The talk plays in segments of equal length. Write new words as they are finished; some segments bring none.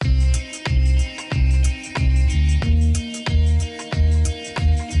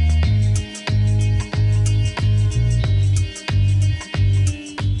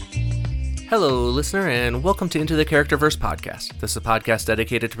listener, and welcome to Into the Characterverse podcast. This is a podcast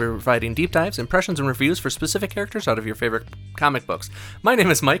dedicated to providing deep dives, impressions, and reviews for specific characters out of your favorite comic books. My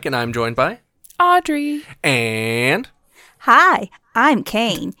name is Mike, and I'm joined by... Audrey. And... Hi, I'm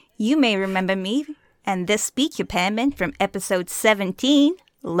Kane. You may remember me and this speech impairment from episode 17,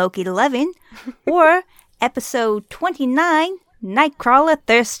 Loki 11, or episode 29, Nightcrawler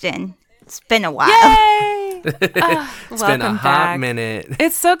Thurston. It's been a while. Yay! It's been a hot minute.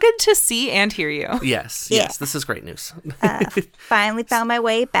 It's so good to see and hear you. Yes, Yeah. this is great news. Finally found my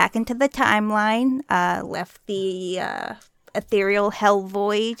way back into the timeline. Left the ethereal hell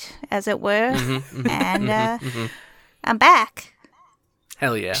void, as it were. And I'm back.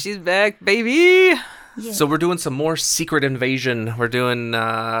 Hell yeah. She's back, baby. Yeah. So we're doing some more Secret Invasion. We're doing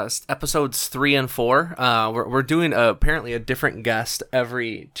episodes 3 and 4. We're doing apparently a different guest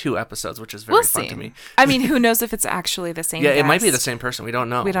every 2 episodes, which is very fun to me. I mean, who knows if it's actually the same Yeah, guest. it might be the same person. We don't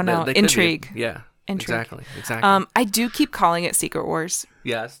know. We don't know. They could be. Intrigue. Yeah. Intrigue. Exactly. I do keep calling it Secret Wars.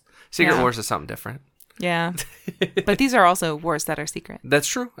 Yes. Secret Yeah. Wars is something different. Yeah. But these are also wars that are secret. That's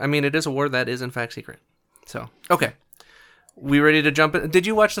true. I mean, it is a war that is in fact secret. So, okay. We ready to jump in? Did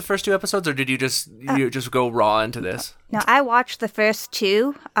you watch the first 2 episodes, or did you just go raw into this? No, I watched the first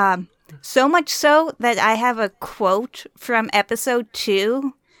 2. So much so that I have a quote from episode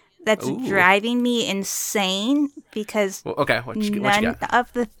 2 that's driving me insane because Well, okay, what you none got?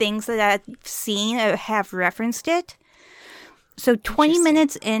 of the things that I've seen or have referenced it. So 20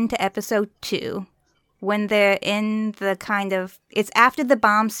 minutes into episode 2, when they're in the kind of... It's after the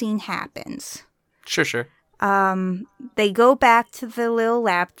bomb scene happens. Sure. They go back to the little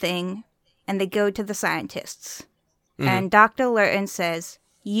lab thing, and they go to the scientists. And Dr. Lurton says,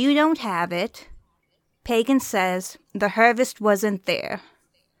 "You don't have it." Pagan says, "The harvest wasn't there."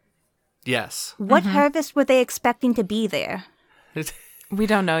 Yes. What harvest were they expecting to be there? We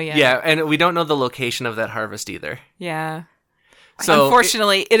don't know yet. Yeah, and we don't know the location of that harvest either. Yeah. So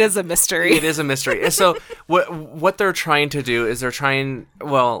unfortunately, it is a mystery. It is a mystery. So what they're trying to do is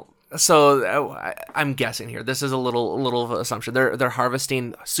I'm guessing here. This is a little assumption. They're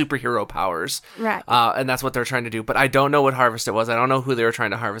harvesting superhero powers, Right. And that's what they're trying to do. But I don't know what harvest it was. I don't know who they were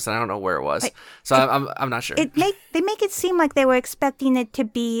trying to harvest, and I don't know where it was. So I'm not sure. They make it seem like they were expecting it to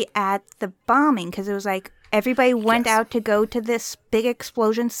be at the bombing, because it was like everybody went out to go to this big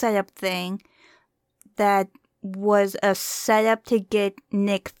explosion setup thing that was a setup to get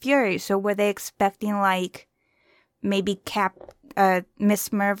Nick Fury. So were they expecting like maybe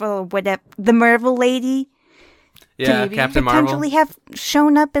Miss Marvel or whatever, the Marvel lady? Yeah, to Captain Marvel. potentially have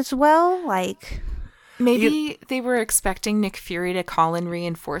shown up as well? Like, Maybe they were expecting Nick Fury to call in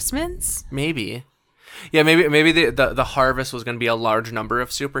reinforcements. Maybe. Yeah, maybe the harvest was going to be a large number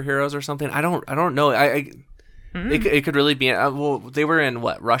of superheroes or something. I don't know. It could really be. Well, they were in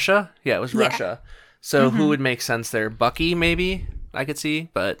what, Russia? Yeah, it was Russia. So who would make sense there? Bucky, maybe I could see,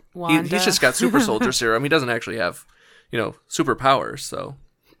 but he's just got super soldier serum. He doesn't actually have, superpowers. So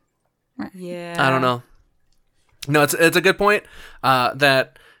Yeah. I don't know. No, it's a good point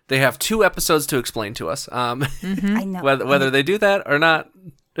that they have 2 episodes to explain to us. I know. Whether they do that or not.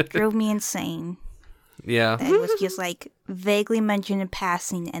 Drove me insane. Yeah. It was just like vaguely mentioned in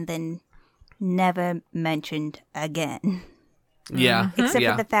passing and then never mentioned again. Yeah. Except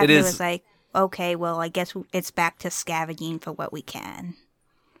yeah. for the fact that it is. was like, okay, well, I guess it's back to scavenging for what we can.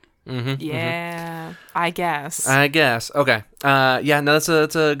 Yeah, I guess. Okay. Yeah, no,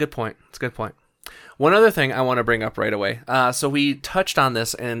 that's a good point. It's a good point. One other thing I want to bring up right away. So we touched on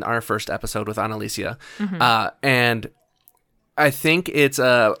this in our first episode with Annalicia. And I think it's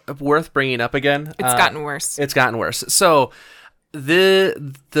worth bringing up again. It's gotten worse. It's gotten worse. So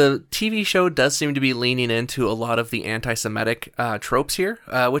the TV show does seem to be leaning into a lot of the anti-Semitic tropes here,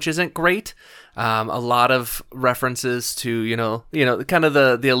 which isn't great. A lot of references to kind of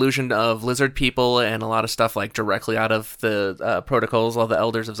the illusion of lizard people, and a lot of stuff like directly out of the protocols of the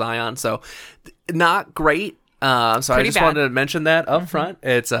Elders of Zion. So not great. So I just wanted to mention that up front.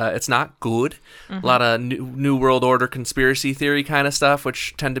 It's not good. A lot of New World Order conspiracy theory kind of stuff,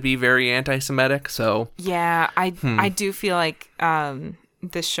 which tend to be very anti-Semitic. So yeah, I do feel like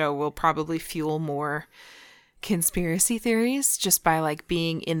this show will probably fuel more conspiracy theories just by like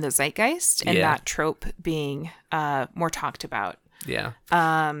being in the zeitgeist and that trope being more talked about. Yeah.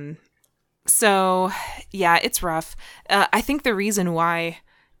 So yeah, it's rough. I think the reason why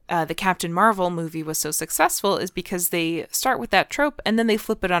the Captain Marvel movie was so successful is because they start with that trope and then they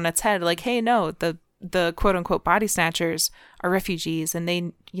flip it on its head. Like, hey, no, the quote unquote body snatchers are refugees and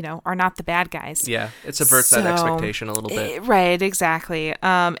they, are not the bad guys. Yeah. It subverts that expectation a little bit. Right. Exactly.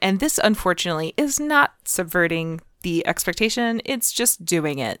 And this unfortunately is not subverting the expectation. It's just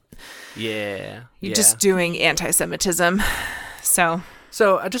doing it. Yeah. You're just doing anti-Semitism. So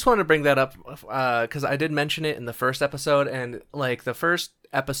I just wanted to bring that up because I did mention it in the first episode, and like the first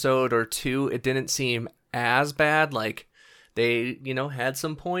episode or two, it didn't seem as bad. Like they, had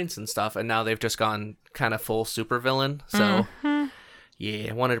some points and stuff, and now they've just gone kind of full supervillain. So yeah,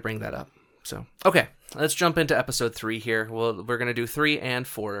 I wanted to bring that up. So okay, let's jump into episode 3 here. We're gonna do 3 and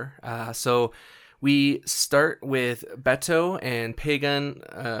 4. So we start with Beto and Pagan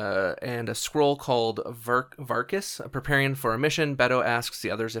and a scroll called Varkas preparing for a mission. Beto asks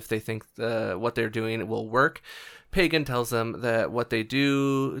the others if they think what they're doing will work. Pagan tells them that what they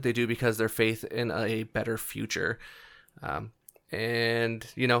do because their faith in a better future. And,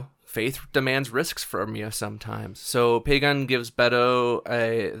 faith demands risks from you sometimes. So Pagan gives Beto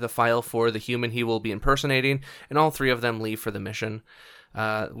the file for the human he will be impersonating, and all 3 of them leave for the mission.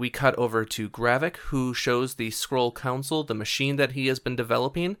 We cut over to Gravik, who shows the Skrull Council the machine that he has been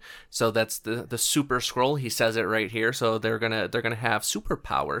developing. So that's the super Skrull. He says it right here. So they're gonna have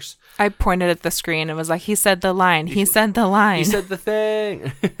superpowers. I pointed at the screen and was like, "He said the line. He said the line. He said the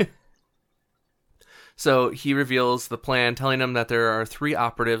thing." So he reveals the plan, telling them that there are 3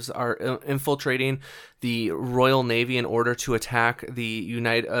 operatives are infiltrating the Royal Navy in order to attack a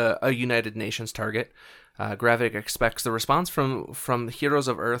United Nations target. Gravik expects the response from the heroes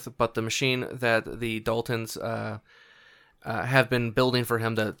of Earth, but the machine that the Daltons have been building for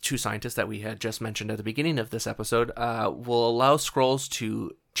him, the 2 scientists that we had just mentioned at the beginning of this episode, will allow Skrulls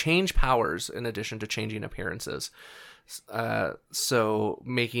to change powers in addition to changing appearances. So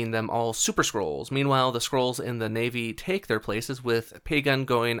making them all super Skrulls. Meanwhile, the Skrulls in the Navy take their places, with Pagan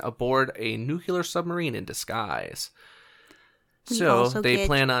going aboard a nuclear submarine in disguise. So they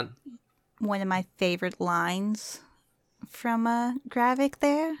plan on... One of my favorite lines from Gravik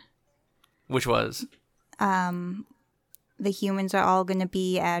there. Which was? The humans are all going to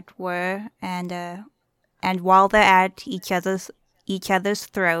be at Ware, and while they're at each other's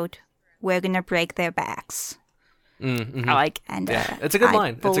throat, we're going to break their backs. Mm-hmm. I like, and it's a good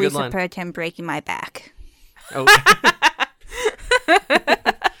line. I fully support him breaking my back. Oh.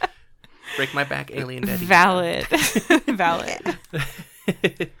 Break my back, alien daddy. Valid.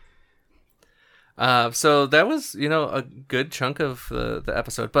 So that was, a good chunk of the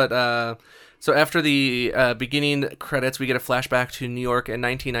episode. But so after the beginning credits, we get a flashback to New York in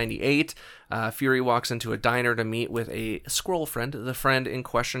 1998. Fury walks into a diner to meet with a Skrull friend. The friend in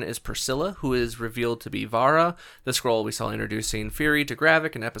question is Priscilla, who is revealed to be Vara, the Skrull we saw introducing Fury to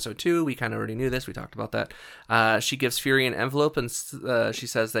Gravik in episode 2. We kind of already knew this. We talked about that. She gives Fury an envelope, and she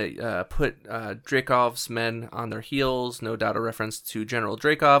says they put Dreykov's men on their heels. No doubt a reference to General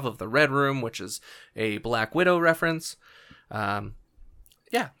Dreykov of the Red Room, which is a Black Widow reference.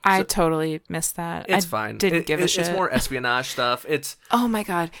 Yeah. I totally missed that. It's fine. Didn't give a shit. It's more espionage stuff. Oh my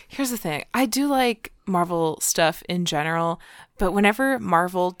God. Here's the thing. I do like Marvel stuff in general, but whenever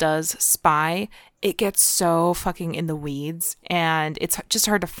Marvel does spy, it gets so fucking in the weeds and it's just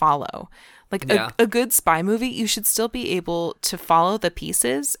hard to follow. Like a good spy movie, you should still be able to follow the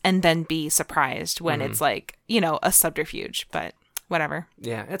pieces and then be surprised when it's like, a subterfuge, but whatever.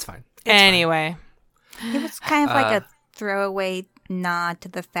 Yeah, it's fine. Anyway. It was kind of like a throwaway nod to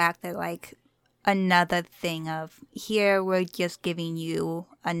the fact that, like, another thing of, here we're just giving you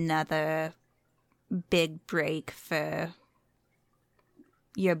another big break for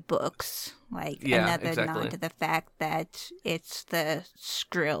your books. Like, another nod to the fact that it's the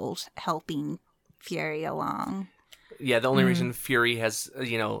Skrulls helping Fury along. Yeah, the only reason Fury has,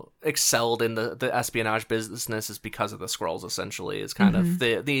 excelled in the espionage business is because of the Skrulls, essentially, is kind of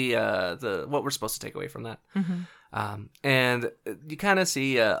the what we're supposed to take away from that. And you kind of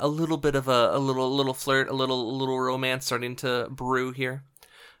see a little bit of a little flirt, a little romance starting to brew here.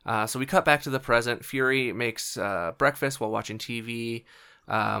 So we cut back to the present. Fury makes breakfast while watching TV.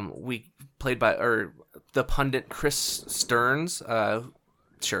 Played by the pundit Chris Stearns.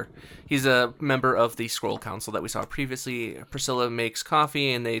 Sure. He's a member of the Skrull Council that we saw previously. Priscilla makes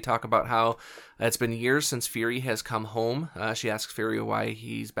coffee, and they talk about how it's been years since Fury has come home. She asks Fury why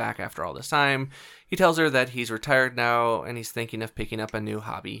he's back after all this time. He tells her that he's retired now, and he's thinking of picking up a new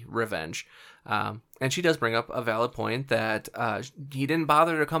hobby, revenge. And she does bring up a valid point that he didn't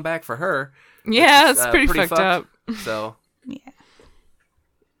bother to come back for her. Yeah, it's pretty fucked up. So, yeah.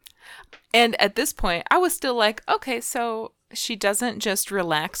 And at this point, I was still like, okay, so she doesn't just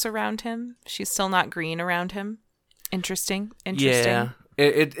relax around him. She's still not green around him. Interesting. Yeah.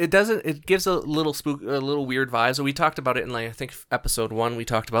 It doesn't. It gives a little weird vibes. So we talked about it in like I think episode 1. We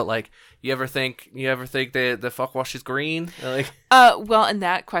talked about like you ever think the fuck while she's green? Like, well, and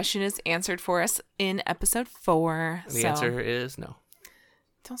that question is answered for us in episode 4. The answer is no.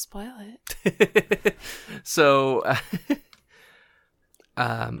 Don't spoil it. So,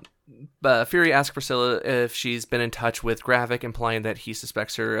 Fury asks Priscilla if she's been in touch with Gravik, implying that he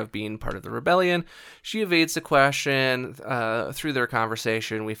suspects her of being part of the rebellion. She evades the question. Through their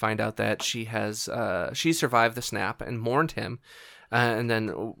conversation, we find out that she survived the snap and mourned him. And then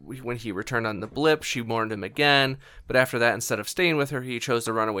when he returned on the blip, she mourned him again. But after that, instead of staying with her, he chose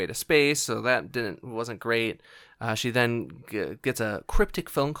to run away to space. So that wasn't great. She then gets a cryptic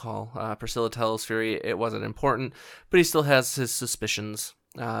phone call. Priscilla tells Fury it wasn't important, but he still has his suspicions.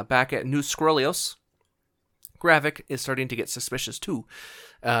 Back at New Skrullios, Gravik is starting to get suspicious too,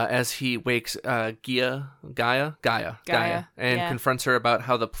 as he wakes Gaia, and confronts her about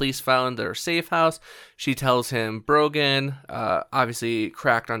how the police found their safe house. She tells him Brogan, obviously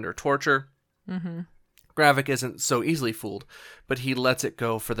cracked under torture. Mm-hmm. Gravik isn't so easily fooled, but he lets it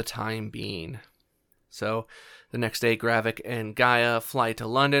go for the time being. So the next day, Gravik and Gaia fly to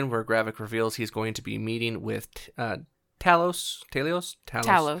London, where Gravik reveals he's going to be meeting with Talos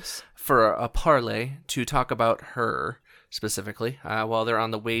for a parley to talk about her specifically. While they're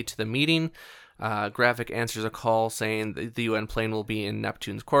on the way to the meeting, Gravik answers a call saying the UN plane will be in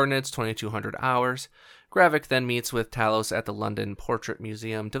Neptune's coordinates, 2200 hours. Gravik then meets with Talos at the London Portrait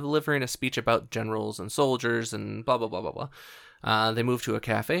Museum, delivering a speech about generals and soldiers and blah, blah, blah, blah, blah. They move to a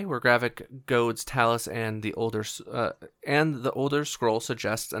cafe where Gravik goads Talos, and the older Skrull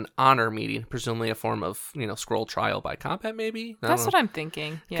suggests an honor meeting, presumably a form of Skrull trial by combat, maybe. That's what I'm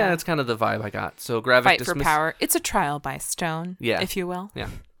thinking. Yeah, that's kind of the vibe I got. So Gravik fight for power. It's a trial by stone, if you will. Yeah.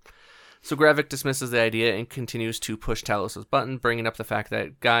 So Gravik dismisses the idea and continues to push Talos' button, bringing up the fact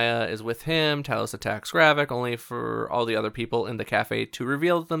that Gaia is with him. Talos attacks Gravik, only for all the other people in the cafe to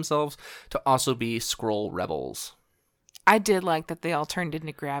reveal themselves to also be Skrull rebels. I did like that they all turned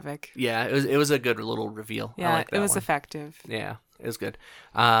into Gravik. Yeah, it was a good little reveal. Yeah, I like that it was one. effective. Yeah, it was good.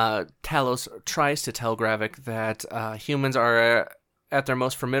 Talos tries to tell Gravik that humans are at their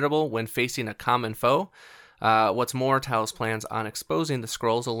most formidable when facing a common foe. What's more, Talos plans on exposing the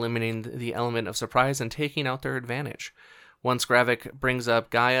Skrulls, eliminating the element of surprise and taking out their advantage. Once Gravik brings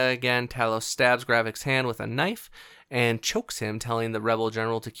up Gaia again, Talos stabs Gravik's hand with a knife and chokes him, telling the rebel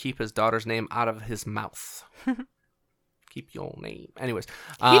general to keep his daughter's name out of his mouth. Keep your name. Anyways.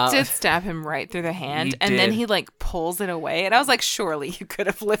 He did stab him right through the hand, and then he pulls it away. And I was like, surely you could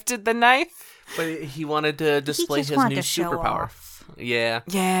have lifted the knife. But he wanted to display his new superpower. Yeah.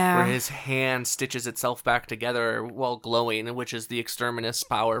 Where his hand stitches itself back together while glowing, which is the exterminus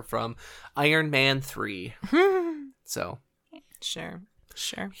power from Iron Man 3. So. Sure.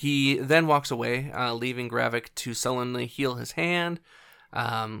 He then walks away, leaving Gravik to sullenly heal his hand.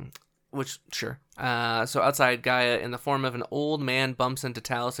 So outside, Gaia, in the form of an old man, bumps into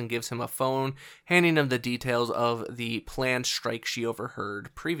Talos and gives him a phone, handing him the details of the planned strike she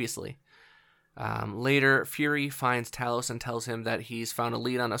overheard previously. Later, Fury finds Talos and tells him that he's found a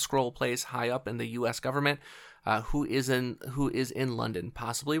lead on a Skrull place high up in the U.S. government, who is in London,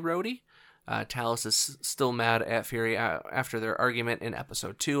 possibly Rhodey. Talos is still mad at Fury after their argument in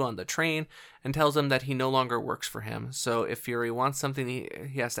episode 2 on the train, and tells him that he no longer works for him. So if Fury wants something,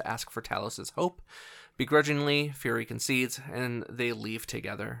 he has to ask for Talos' hope. Begrudgingly, Fury concedes, and they leave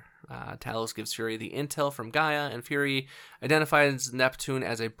together. Talos gives Fury the intel from Gaia, and Fury identifies Neptune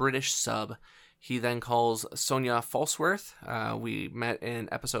as a British sub. He then calls Sonia Falsworth, we met in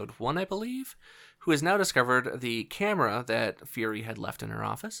episode 1, I believe, who has now discovered the camera that Fury had left in her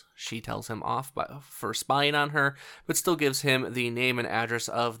office. She tells him off for spying on her, but still gives him the name and address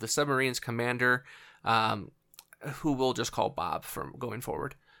of the submarine's commander, who we'll just call Bob from going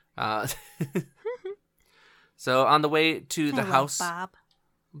forward. So on the way to the house... Bob.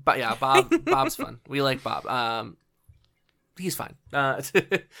 But yeah, Bob's fun. We like Bob. He's fine.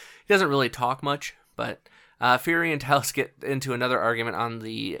 He doesn't really talk much, but Fury and Talos get into another argument on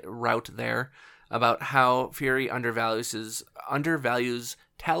the route there about how Fury undervalues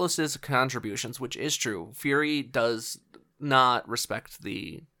Talos' contributions, which is true. Fury does not respect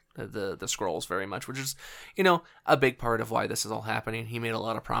the Skrulls very much, which is, a big part of why this is all happening. He made a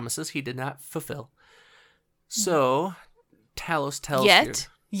lot of promises he did not fulfill. So Talos tells Yet.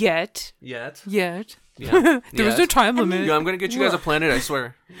 Yeah. There was no time limit. Yeah, I'm going to get you guys a planet, I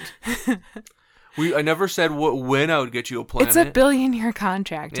swear. I never said when I would get you a planet. It's a billion-year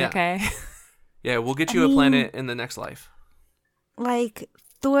contract, okay? Yeah, we'll get you a planet in the next life. Like,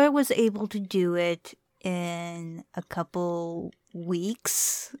 Thor was able to do it in a couple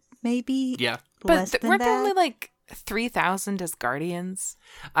weeks, maybe. Yeah. Less But than weren't that. there only like 3,000 as Guardians?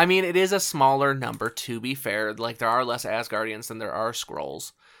 I mean, it is a smaller number, to be fair. Like, there are less Asgardians than there are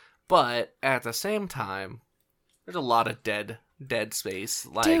Skrulls. But at the same time, there's a lot of dead space.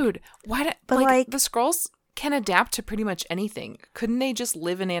 Like, Dude, why do, But, like, like- the Skrulls can adapt to pretty much anything. Couldn't they just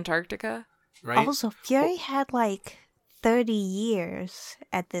live in Antarctica? right? Also, Fury had like 30 years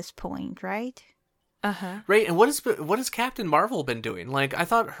at this point, right? Uh-huh. Right, and what has Captain Marvel been doing? Like, I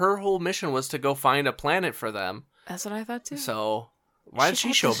thought her whole mission was to go find a planet for them. That's what I thought too. So, why did she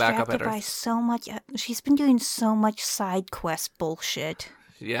got show back up at distracted by Earth? so much. She's been doing so much side quest bullshit.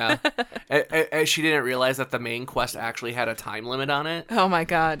 Yeah. She didn't realize that the main quest actually had a time limit on it. Oh my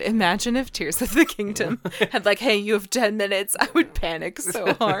god, imagine if Tears of the Kingdom had like, hey, you have 10 minutes. I would panic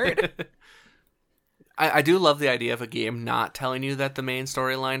so hard. I do love the idea of a game not telling you that the main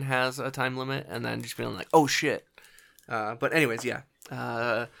storyline has a time limit and then just feeling like, oh shit. But anyways, yeah.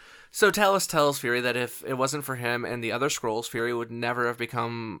 So Talos tells Fury that if it wasn't for him and the other Skrulls, Fury would never have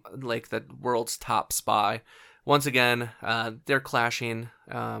become like the world's top spy. Once again, they're clashing,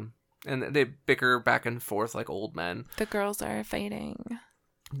 and they bicker back and forth like old men. The girls are fighting.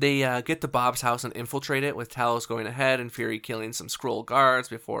 They get to Bob's house and infiltrate it, with Talos going ahead and Fury killing some Skrull guards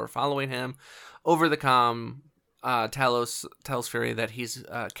before following him. Over the comm, Talos tells Fury that he's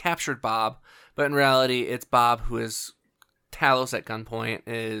captured Bob, but in reality, it's Bob who is Talos at gunpoint,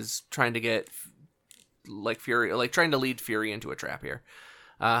 is trying to get Fury, trying to lead Fury into a trap here.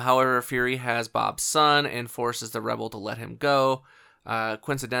 However, Fury has Bob's son and forces the rebel to let him go.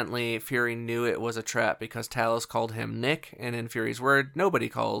 Coincidentally, Fury knew it was a trap because Talos called him Nick, and in Fury's word, nobody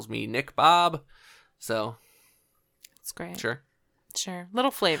calls me Nick Bob. So, It's great. sure. Little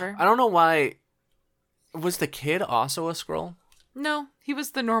flavor. I don't know why. Was the kid also a Skrull? No, he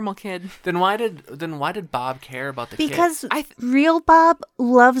was the normal kid. Then why did Bob care about the kid? Because real Bob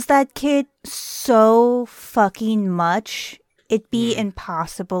loves that kid so fucking much, it'd be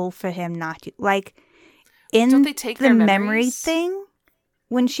impossible for him not to. Like, in Don't they take the their memory memories? thing,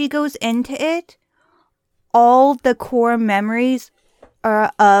 when she goes into it, all the core memories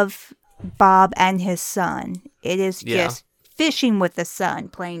are of Bob and his son. It is Yeah. just fishing with the son,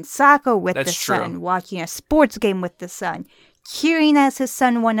 playing soccer with That's the true. son, watching a sports game with the son, cheering as his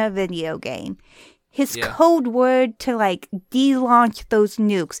son won a video game. His Yeah. code word to like de-launch those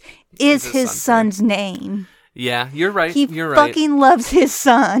nukes is his his son's son's name. Yeah, you're right. He You're right. fucking loves his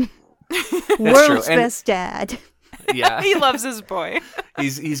son. World's And- best dad. Yeah, He loves his boy.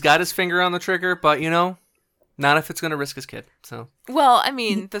 he's got his finger on the trigger, but not if it's gonna risk his kid. So. Well, I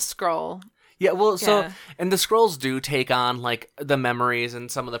mean, the scroll. Yeah, well, so, Yeah. and the Skrulls do take on, like, the memories and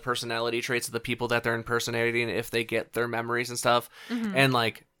some of the personality traits of the people that they're impersonating if they get their memories and stuff. And,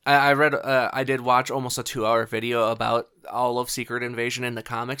 like, I did watch almost a 2-hour video about all of Secret Invasion in the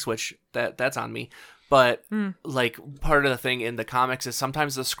comics, which, that's on me. But, like, part of the thing in the comics is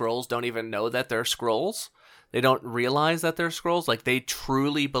sometimes the Skrulls don't even know that they're Skrulls. They don't realize that they're Skrulls. Like, they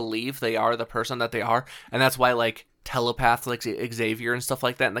truly believe they are the person that they are. And that's why, like, telepaths like Xavier and stuff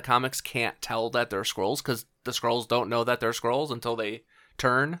like that in the comics can't tell that they're Skrulls, because the Skrulls don't know that they're Skrulls until they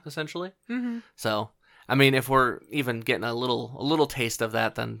turn, essentially. Mm-hmm. So, I mean, if we're even getting a little taste of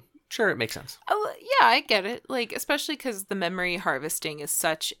that, then sure, it makes sense. Oh, yeah, I get it. Like, especially because the memory harvesting is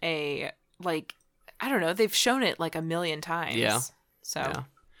such a, like, I don't know, they've shown it like a million times. Yeah. So. Yeah.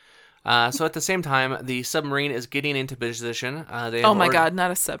 So at the same time, the submarine is getting into position. Oh my god,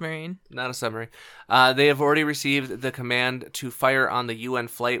 not a submarine. Not a submarine. They have already received the command to fire on the UN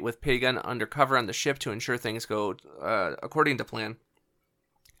flight with Pagan undercover on the ship to ensure things go according to plan.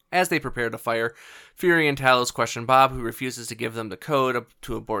 As they prepare to fire, Fury and Talos question Bob, who refuses to give them the code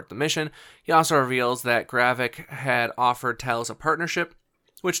to abort the mission. He also reveals that Gravik had offered Talos a partnership,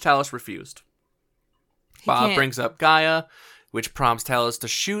 which Talos refused. Bob can't- brings up Gaia, which prompts Talos to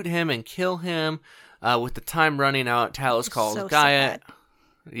shoot him and kill him. With the time running out, Talos calls So Gaia. sad.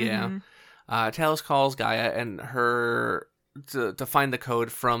 Yeah. Talos calls Gaia and her to find the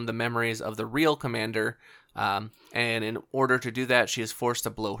code from the memories of the real commander. And in order to do that, she is forced to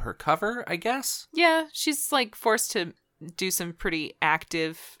blow her cover, I guess. Yeah, she's like forced to do some pretty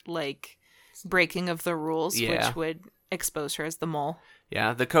active, like, breaking of the rules, Yeah. which would expose her as the mole.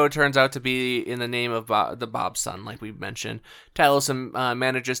 Yeah, the code turns out to be in the name of Bob's son, like we mentioned. Talos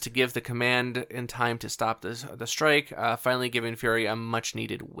manages to give the command in time to stop the strike, finally giving Fury a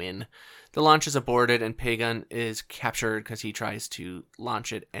much-needed win. The launch is aborted, and Pagan is captured because he tries to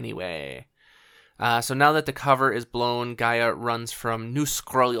launch it anyway. So now that the cover is blown, Gaia runs from New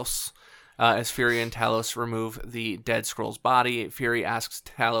Skrullos As Fury and Talos remove the dead Skrull's body, Fury asks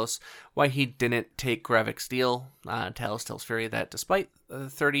Talos why he didn't take Gravik's deal. Talos tells Fury that despite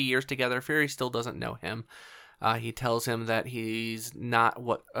 30 years together, Fury still doesn't know him. He tells him that he's not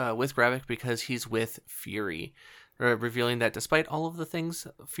with Gravik because he's with Fury, revealing that despite all of the things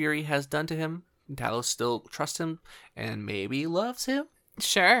Fury has done to him, Talos still trusts him and maybe loves him.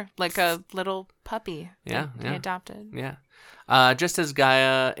 Sure, like a little puppy. Yeah, He adopted. Yeah. Just as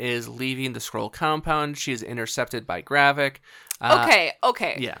Gaia is leaving the Skrull compound, she is intercepted by Gravik.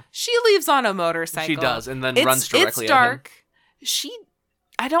 Okay. Yeah. She leaves on a motorcycle. She does, and then runs directly It's at him. dark.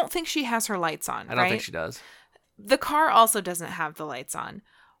 I don't think she has her lights on. I don't think she does. The car also doesn't have the lights on.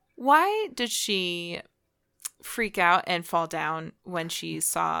 Why did she freak out and fall down when she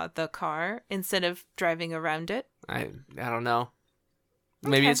saw the car instead of driving around it? I don't know.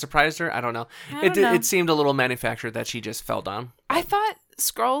 Maybe Okay. it surprised her. I don't know. I don't know. It seemed a little manufactured that she just fell down. I thought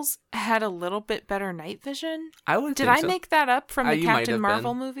Skrulls had a little bit better night vision. I would. Did think I so. make that up from the You might Captain have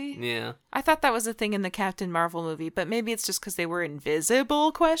Marvel been. movie? Yeah. I thought that was a thing in the Captain Marvel movie, but maybe it's just because they were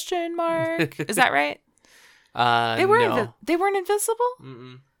invisible? Question mark. Is that right? They were. No. They weren't invisible.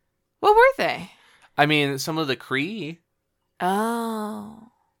 Mm-mm. What were they? I mean, some of the Kree,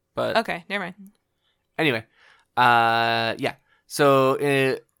 Oh. but Okay. Never mind. anyway, yeah. So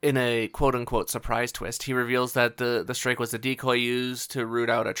in a quote unquote surprise twist, he reveals that the strike was a decoy used to root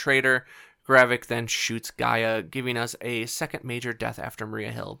out a traitor. Gravik then shoots Gaia, giving us a second major death after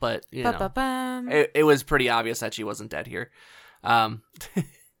Maria Hill. But you know, Ba-ba-bum. it was pretty obvious that she wasn't dead here.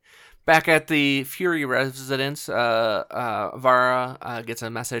 Back at the Fury residence, Vara gets a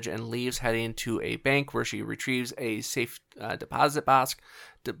message and leaves, heading to a bank where she retrieves a safe deposit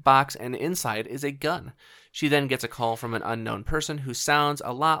box, and inside is a gun. She then gets a call from an unknown person who sounds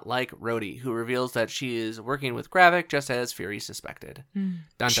a lot like Rhodey, who reveals that she is working with Gravik, just as Fury suspected. Dun,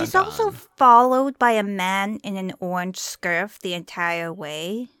 dun, She's dun. also followed by a man in an orange scarf the entire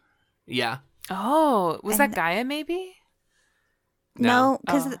way. Yeah. Oh, was And- that Gaia maybe? No,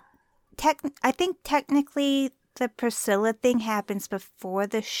 because Oh. I think technically the Priscilla thing happens before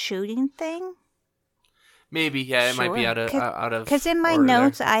the shooting thing. Maybe, yeah, it might be Sure. out of. Because in my order there.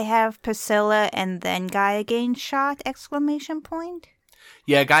 notes I have Priscilla and then Gaia getting shot! !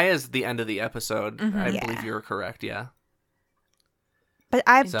 Yeah, Gaia is the end of the episode. I Yeah. believe you're correct. Yeah. But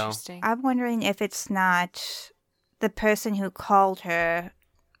I'm So- Interesting. I'm wondering if it's not the person who called her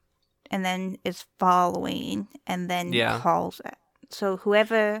and then is following and then Yeah. calls it. So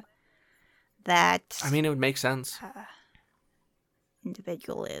whoever that I mean, it would make sense.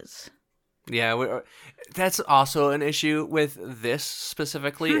 individual is. Yeah, that's also an issue with this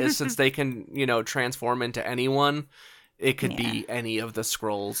specifically, is since they can, transform into anyone, it could be any of the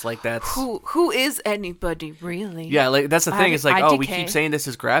Skrulls. Like that's Who is anybody really? yeah, like that's the thing. It's like, oh, we IDK. keep saying this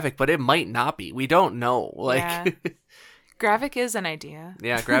is Gravik, but it might not be. We don't know. Like, Yeah. Gravik is an idea.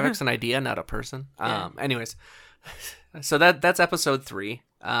 yeah, Gravik's an idea, not a person. Yeah. Anyways, so that's episode 3.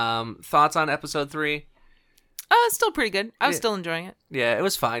 Thoughts on episode 3? Oh, it's still pretty good. I was Yeah. still enjoying it. Yeah, it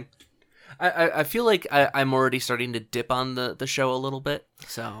was fine. I feel like I'm already starting to dip on the show a little bit.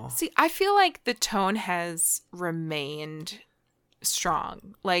 So See, I feel like the tone has remained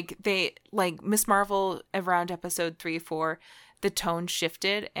strong. Like Miss Marvel around episode 3, 4, the tone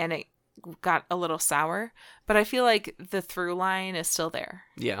shifted and it got a little sour. But I feel like the through line is still there.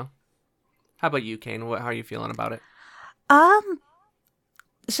 yeah. How about you, Kane? How are you feeling about it?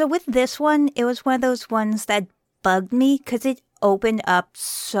 So with this one, it was one of those ones that bugged me because it opened up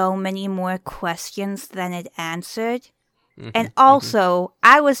so many more questions than it answered. And also,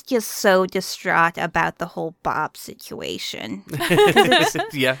 I was just so distraught about the whole Bob situation.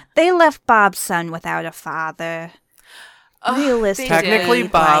 Yeah. They left Bob's son without a father. Realistically, Technically,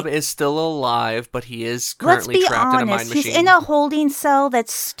 did. Bob like, is still alive, but he is let's currently be trapped in a mind honest. machine. He's in a holding cell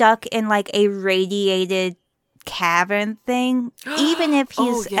that's stuck in like a radiated cavern thing. Even if he's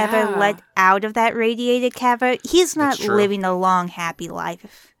Oh, yeah. ever let out of that radiated cavern, he's not That's true. living a long, happy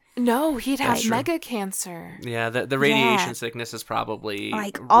life. No, he'd have That's true. mega cancer. Yeah, the radiation Yeah. sickness is probably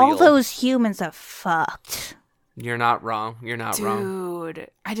Like real. all those humans are fucked. You're not wrong. You're not wrong. Dude,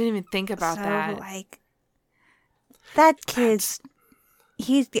 I didn't even think about So that. like that kid's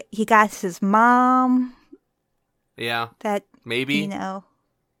he got his mom Yeah, that maybe. you know.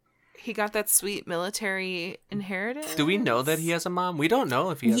 He got that sweet military inheritance. Do we know that he has a mom? We don't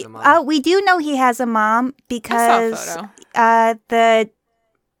know if he has a mom. We do know he has a mom because I saw a photo.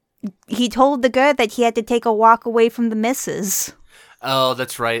 he told the girl that he had to take a walk away from the missus. Oh,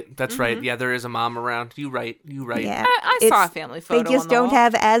 that's right. That's right. Yeah, there is a mom around. You right. Yeah, I saw a It's- family photo. They just on the don't wall.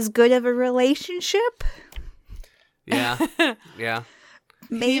 have as good of a relationship. Yeah. Yeah.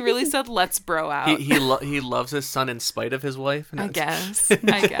 He really said, "Let's bro out." He loves his son in spite of his wife. I guess.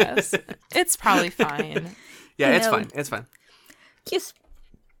 It's probably fine. Yeah, it's fine. It's fine. Just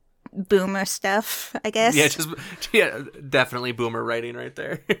boomer stuff, I guess. Yeah, definitely boomer writing right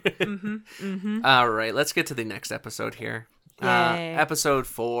there. All right, let's get to the next episode here. Episode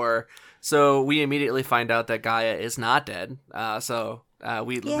 4. So we immediately find out that Gaia is not dead.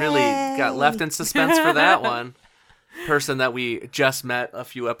 We really got left in suspense for that one. Person that we just met a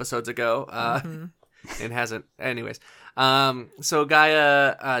few episodes ago and hasn't. Anyways, so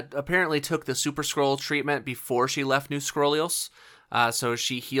Gaia apparently took the Super Scroll treatment before she left New Scrollios. So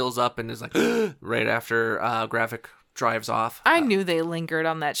she heals up and is like right after Graphic drives off. I knew they lingered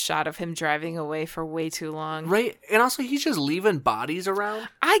on that shot of him driving away for way too long. Right. And also he's just leaving bodies around.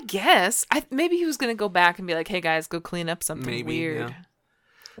 I guess. Maybe he was going to go back and be like, hey guys, go clean up something weird. Yeah.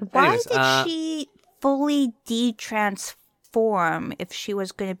 Why did she fully de-transform if she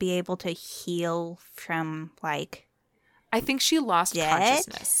was going to be able to heal from, like... I think she lost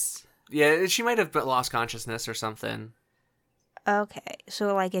consciousness. Yeah, she might have lost consciousness or something. Okay,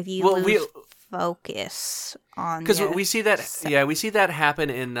 so like if you lose focus on, because we see that, we see that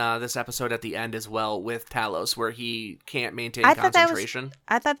happen in this episode at the end as well with Talos, where he can't maintain concentration.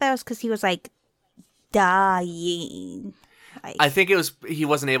 I thought that was because he was like dying. I think it was he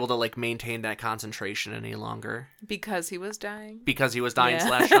wasn't able to like maintain that concentration any longer because he was dying.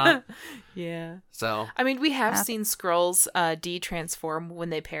 Slash shot. Yeah. So I mean, we have seen Skrulls de-transform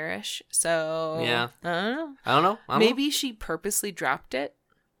when they perish. So yeah, I don't know. Maybe she purposely dropped it.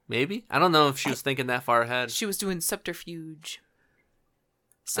 Maybe I don't know if she was thinking that far ahead. She was doing subterfuge.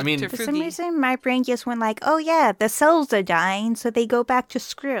 I mean, for some reason, my brain just went like, "Oh yeah, the cells are dying, so they go back to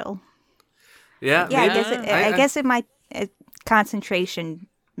Skrill." Yeah. Yeah. I guess it might. Concentration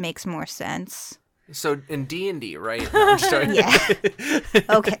makes more sense. So in D&D, right? No, I'm sorry. Yeah.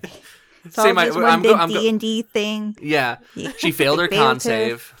 Okay. So Same. I'm the D&D thing. Yeah. She failed her con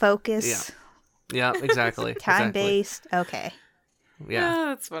save. Focus. Yeah. Exactly. Time based. Okay. Yeah.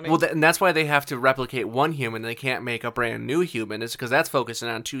 That's funny. Well, and that's why they have to replicate one human. They can't make a brand new human. It's because that's focusing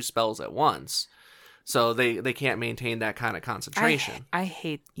on 2 spells at once. So they can't maintain that kind of concentration. I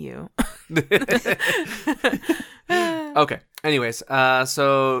hate you. Okay. Anyways,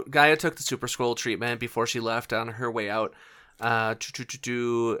 so Gaia took the Super Scroll treatment before she left on her way out.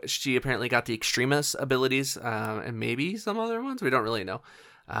 She apparently got the Extremis abilities, and maybe some other ones. We don't really know.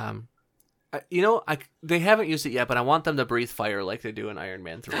 They haven't used it yet, but I want them to breathe fire like they do in Iron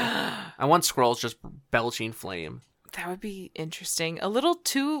Man 3. I want Skrulls just belching flame. That would be interesting. A little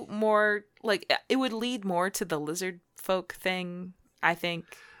too more, like, it would lead more to the lizard folk thing, I think.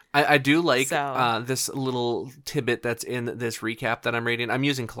 I do like this little tidbit that's in this recap that I'm reading. I'm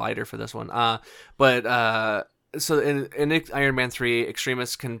using Collider for this one. So in Iron Man 3,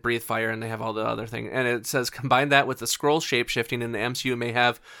 Extremis can breathe fire and they have all the other thing. And it says, combine that with the Skrull shape-shifting in the MCU may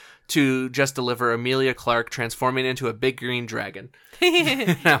have to just deliver Emilia Clarke transforming into a big green dragon.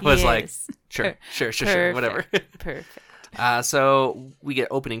 I was like, sure, whatever. Perfect. So we get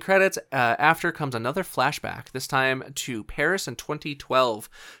opening credits. After comes another flashback, this time to Paris in 2012,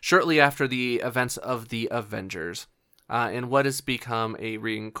 shortly after the events of the Avengers. In what has become a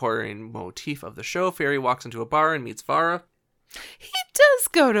recurring motif of the show, Fury walks into a bar and meets Vara. He does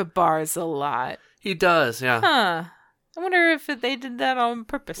go to bars a lot. He does, yeah. Huh. I wonder if they did that on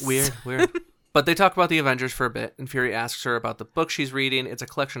purpose. Weird. But they talk about the Avengers for a bit, and Fury asks her about the book she's reading. It's a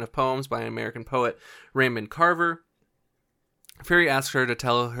collection of poems by an American poet, Raymond Carver. Fury asks her to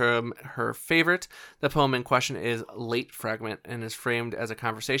tell her favorite. The poem in question is Late Fragment and is framed as a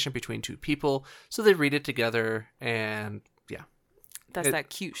conversation between 2 people. So they read it together and yeah. That's that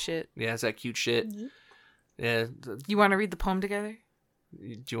cute shit. Yeah, it's that cute shit. Yeah. You want to read the poem together?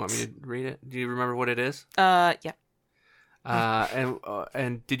 Do you want me to read it? Do you remember what it is? Yeah.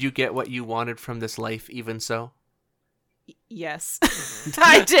 And did you get what you wanted from this life even so? Yes.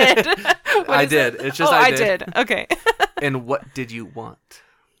 I did. I did. It's just I did. Okay. And what did you want?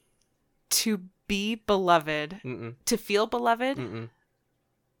 To be beloved. Mm-mm. To feel beloved? Mm-mm.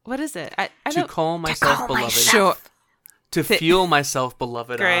 What is it? To call myself beloved. Sure. To feel myself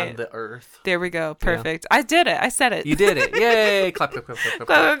beloved Great. on the earth. There we go. Perfect. Yeah. I did it. I said it. You did it. Yay. Clap, clap, clap, clap,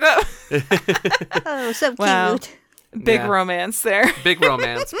 clap. Clap, clap. Oh, so wow. cute. Big romance there. Big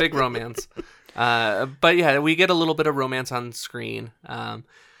romance. But yeah, we get a little bit of romance on screen.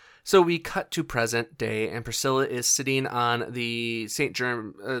 So we cut to present day, and Priscilla is sitting on the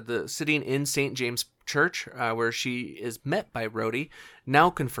sitting in St. James Church, where she is met by Rhodey,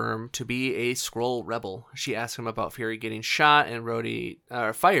 now confirmed to be a Skrull rebel. She asks him about Fury getting shot and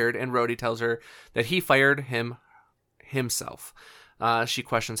fired, and Rhodey tells her that he fired him himself. She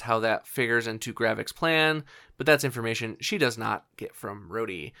questions how that figures into Gravik's plan, but that's information she does not get from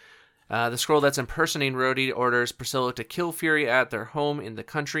Rhodey. The scroll that's impersonating Rhodey orders Priscilla to kill Fury at their home in the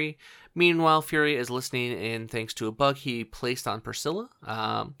country. Meanwhile, Fury is listening in thanks to a bug he placed on Priscilla.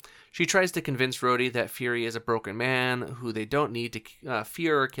 She tries to convince Rhodey that Fury is a broken man who they don't need to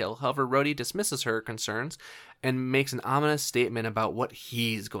fear or kill. However, Rhodey dismisses her concerns and makes an ominous statement about what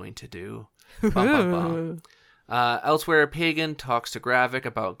he's going to do. Bum, bum, bum. Elsewhere, Pagan talks to Gravik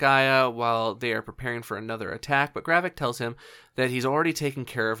about Gaia while they are preparing for another attack, but Gravik tells him that he's already taken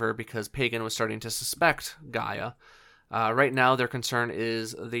care of her because Pagan was starting to suspect Gaia. Right now, their concern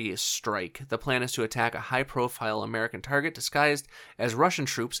is the strike. The plan is to attack a high-profile American target disguised as Russian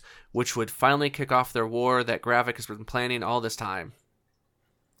troops, which would finally kick off their war that Gravik has been planning all this time.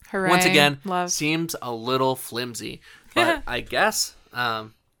 Hooray. Once again, Love. seems a little flimsy, but I guess...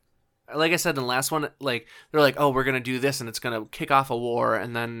 like I said in the last one, like they're like, oh, we're gonna do this and it's gonna kick off a war,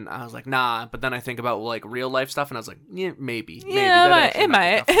 and then I was like, nah. But then I think about like real life stuff, and I was like, yeah, maybe. Yeah, it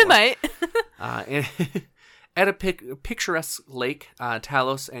might. At a picturesque lake,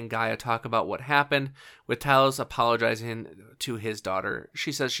 Talos and Gaia talk about what happened, with Talos apologizing to his daughter.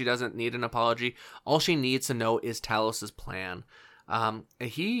 She says she doesn't need an apology. All she needs to know is Talos' plan.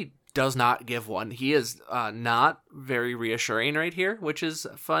 He does not give one. He is not very reassuring right here, which is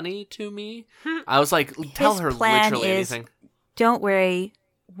funny to me. I was like, tell her literally anything. Don't worry,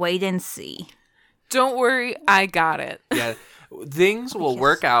 wait and see. Don't worry, I got it. Yeah, things will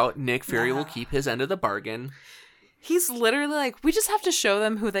work out. Nick Fury will keep his end of the bargain. He's literally like, we just have to show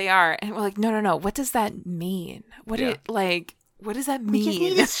them who they are. And we're like, no. What does that mean? What does that mean? We just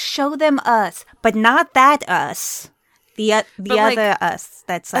need to show them us, but not that us. The other us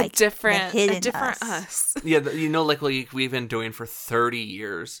that's like a different us. Yeah, like we've been doing for 30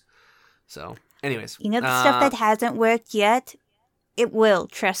 years. So, anyways. The stuff that hasn't worked yet, it will,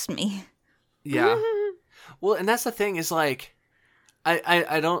 trust me. Yeah. Well, and that's the thing is like,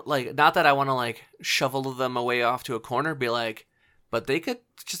 I don't like, not that I want to like shovel them away off to a corner, be like, but they could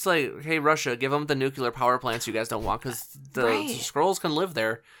just like, hey, Russia, give them the nuclear power plants you guys don't want because the Skrulls can live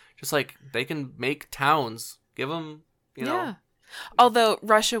there. Just like they can make towns. Give them... You know? Yeah. Although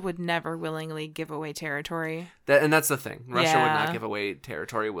Russia would never willingly give away territory. And that's the thing. Russia would not give away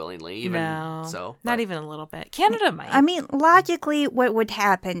territory willingly. Not even a little bit. Canada might. I mean, logically, what would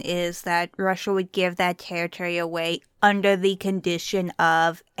happen is that Russia would give that territory away under the condition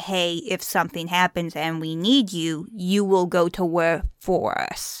of, hey, if something happens and we need you, you will go to war for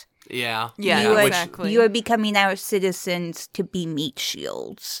us. Yeah. Exactly. You are becoming our citizens to be meat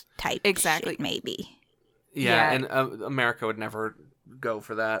shields type exactly. shit, maybe. Yeah, and America would never go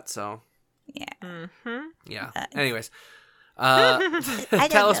for that, so... Yeah. Mm-hmm. Yeah. Anyways.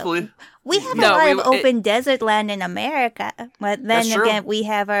 Talos believe... We have a lot of open desert land in America, but then again, we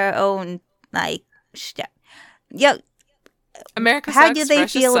have our own, like, stuff. Yo, America how sucks, do they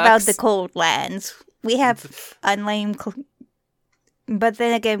Russia feel sucks. about the cold lands? We have unnamed... But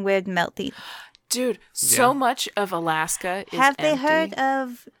then again, we're melting. Dude, so much of Alaska is Have they empty. heard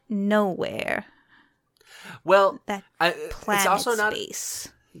of Nowhere? Well, That it's also not space.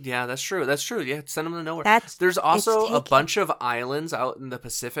 Yeah, that's true. Yeah, send them to nowhere. There's also a bunch of islands out in the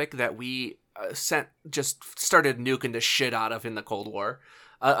Pacific that we started nuking the shit out of in the Cold War.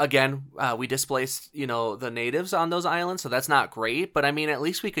 Again, we displaced, the natives on those islands, so that's not great. But I mean, at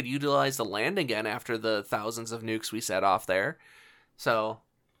least we could utilize the land again after the thousands of nukes we set off there. So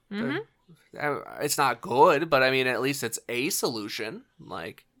it's not good, but I mean, at least it's a solution.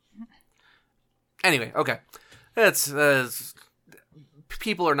 Like. Anyway, okay. It's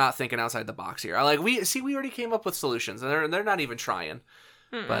people are not thinking outside the box here. We already came up with solutions, and they're not even trying.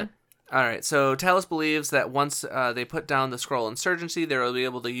 But all right, so Talos believes that once they put down the Skrull insurgency, they will be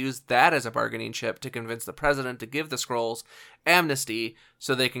able to use that as a bargaining chip to convince the president to give the Skrulls amnesty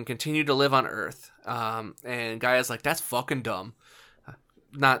so they can continue to live on Earth. And Gaia's like, that's fucking dumb.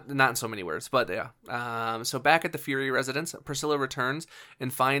 Not in so many words, but yeah. So back at the Fury residence, Priscilla returns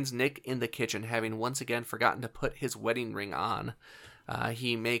and finds Nick in the kitchen, having once again forgotten to put his wedding ring on.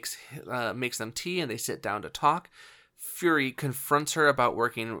 He makes them tea, and they sit down to talk. Fury confronts her about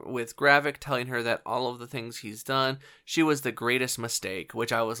working with Gravik, telling her that all of the things he's done, she was the greatest mistake.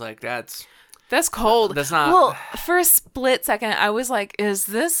 Which I was like, that's cold. That's not. Well, for a split second, I was like, is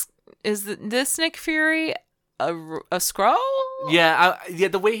this Nick Fury a Skrull? Yeah,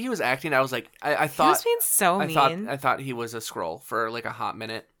 the way he was acting, I was like, I thought... He was being so mean. I thought he was a Skrull for like a hot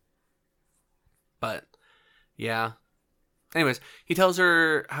minute. But, yeah. Anyways, he tells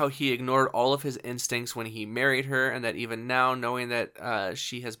her how he ignored all of his instincts when he married her, and that even now, knowing that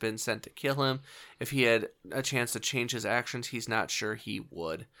she has been sent to kill him, if he had a chance to change his actions, he's not sure he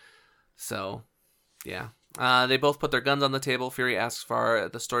would. So, yeah. They both put their guns on the table. Fury asks Var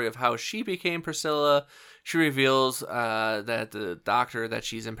the story of how she became Priscilla. She reveals that the doctor that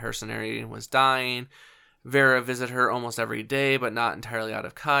she's impersonating was dying. Vera visited her almost every day, but not entirely out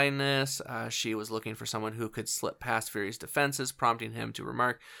of kindness. She was looking for someone who could slip past Fury's defenses, prompting him to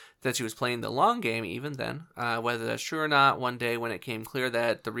remark that she was playing the long game even then. Whether that's true or not, one day when it came clear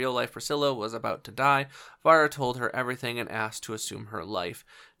that the real-life Priscilla was about to die, Vara told her everything and asked to assume her life.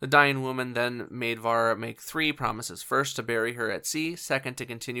 The dying woman then made Vara make 3 promises. First, to bury her at sea. Second, to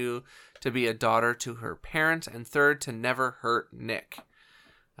continue to be a daughter to her parents. And third, to never hurt Nick.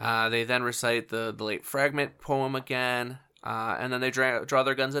 They then recite the late fragment poem again, and then they draw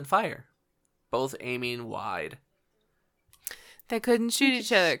their guns and fire, both aiming wide. They couldn't shoot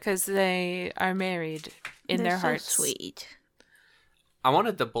each other because they are married in their hearts. So sweet. I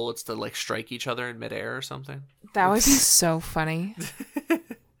wanted the bullets to like strike each other in midair or something. That would be so funny.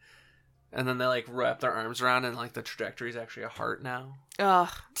 And then they like wrap their arms around, and like the trajectory is actually a heart now.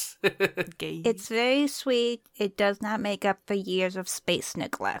 Ugh. Gay. It's very sweet. It does not make up for years of space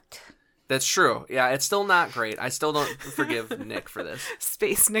neglect. That's true. Yeah, it's still not great. I still don't forgive Nick for this.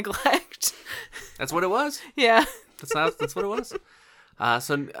 Space neglect. That's what it was. Yeah. That's what it was.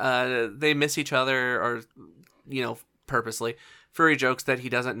 So they miss each other, or purposely. Fury jokes that he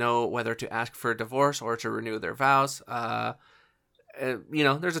doesn't know whether to ask for a divorce or to renew their vows.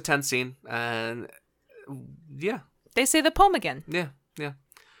 There's a tense scene, and yeah, they say the poem again. Yeah.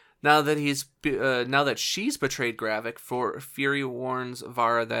 Now that she's betrayed Gravik, Fury warns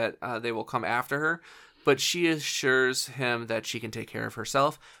Vara that they will come after her, but she assures him that she can take care of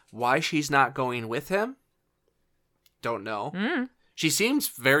herself. Why she's not going with him? Don't know. She seems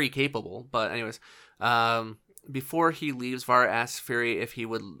very capable, but anyways, before he leaves, Vara asks Fury if he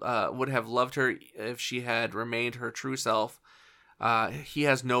would have loved her if she had remained her true self. He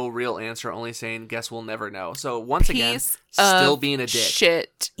has no real answer, only saying, "Guess we'll never know." So once again, still being a dick.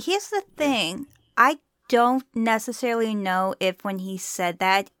 Shit. Here's the thing. I don't necessarily know if when he said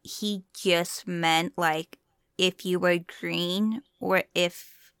that, he just meant, like, if you were green, or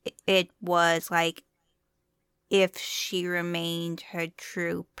if it was, like, if she remained her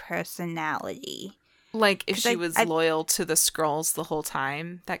true personality. Like, if she was loyal to the Skrulls the whole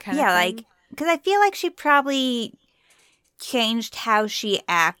time, that kind of thing? Yeah, like, because I feel like she probably changed how she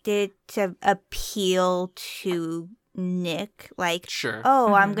acted to appeal to Nick. Like, sure.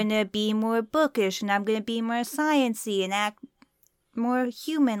 I'm going to be more bookish, and I'm going to be more sciencey and act more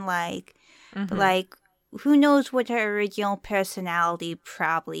human-like. But, like, who knows what her original personality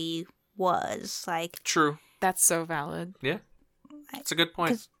probably was. Like, true. That's so valid. Yeah. That's a good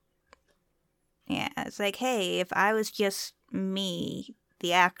point. Yeah, it's like, hey, if I was just me,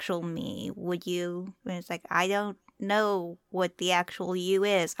 the actual me, would you? And it's like, I don't know what the actual you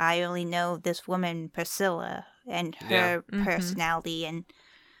is. I only know this woman, Priscilla, and her personality and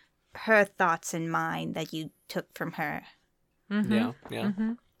her thoughts in mind that you took from her. Yeah.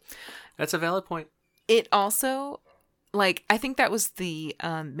 That's a valid point. It also, like, I think that was the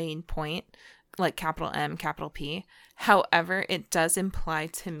main point, like, capital M, capital P. However, it does imply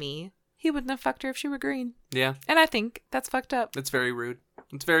to me he wouldn't have fucked her if she were green. Yeah. And I think that's fucked up. It's very rude.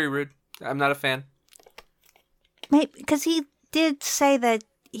 It's very rude. I'm not a fan. Maybe because he did say that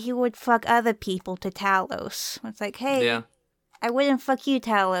he would fuck other people to Talos. It's like, hey, I wouldn't fuck you,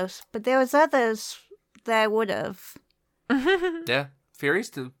 Talos, but there was others that I would have. Yeah,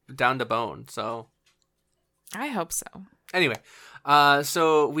 Fury's down to bone, so I hope so. Anyway,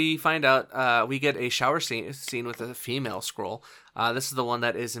 so we find out we get a shower scene with a female Skrull. This is the one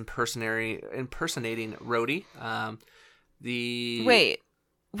that is impersonating Rhodey. Wait,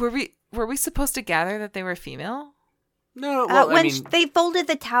 were we supposed to gather that they were female? No, well, when they folded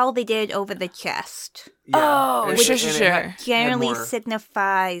the towel, they did it over the chest. Yeah. Oh, sure. Generally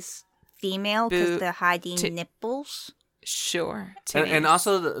signifies female because they're hiding nipples. Sure. And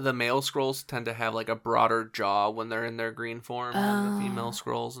also the male Skrulls tend to have like a broader jaw when they're in their green form than the female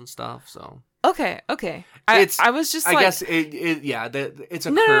Skrulls and stuff. So okay. I was just I like, guess it's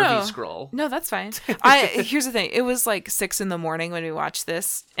a curvy Skrull. No, that's fine. Here's the thing. It was like 6 a.m. when we watched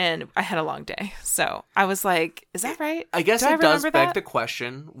this, and I had a long day, so I was like, "Is that right?" I guess it does beg the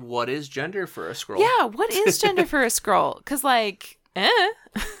question: what is gender for a Skrull? Yeah, what is gender for a Skrull? Because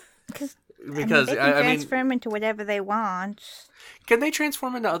Because they can transform into whatever they want. Can they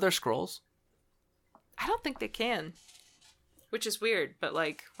transform into other Skrulls? I don't think they can, which is weird. But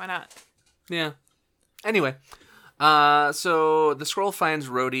like, why not? Yeah. Anyway, So the Skrull finds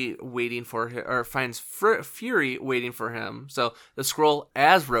Rhodey waiting for him, or finds Fury waiting for him. So the Skrull,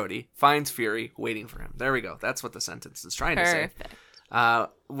 as Rhodey, finds Fury waiting for him. There we go. That's what the sentence is trying to say.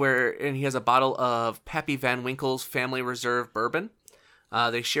 And he has a bottle of Pappy Van Winkle's Family Reserve bourbon.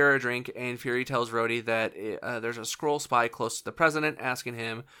 They share a drink, and Fury tells Rhodey that there's a Skrull spy close to the president, asking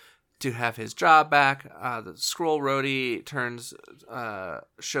him to have his job back. The Skrull Rhodey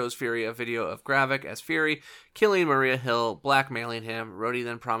shows Fury a video of Gravik as Fury killing Maria Hill, blackmailing him. Rhodey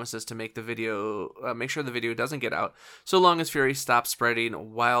then promises to make sure the video doesn't get out, so long as Fury stops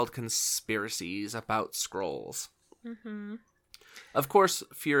spreading wild conspiracies about Skrulls. Mm-hmm. Of course,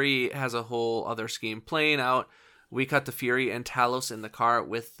 Fury has a whole other scheme playing out. We cut to Fury and Talos in the car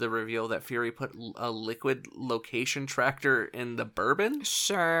with the reveal that Fury put a liquid location tracker in the bourbon.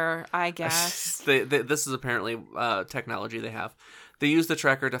 Sure, I guess. This is apparently technology they have. They use the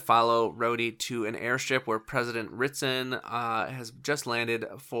tracker to follow Rhodey to an airstrip where President Ritson has just landed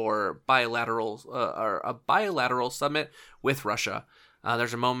for a bilateral summit with Russia.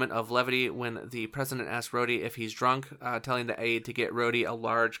 There's a moment of levity when the president asks Rhodey if he's drunk, telling the aide to get Rhodey a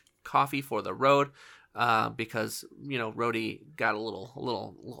large coffee for the road. Because Rhodey got a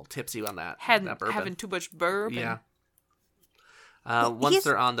little tipsy on that bourbon. Having too much bourbon. Yeah. Once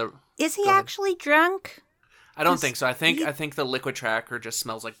they're on the, is he actually drunk? I don't think so. I think the liquid tracker just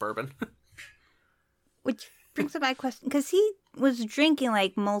smells like bourbon. Which brings up my question, because he was drinking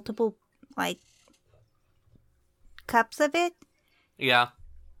like multiple cups of it. Yeah.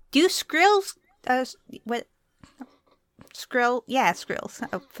 Do Skrills? What? Skrill? Yeah, Skrills.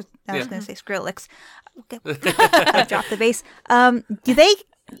 I was going to say Skrillex. I dropped the base. Do they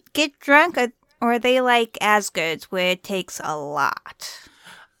get drunk, or are they like Asgards, where it takes a lot?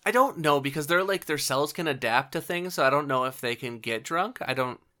 I don't know, because their cells can adapt to things, so I don't know if they can get drunk. I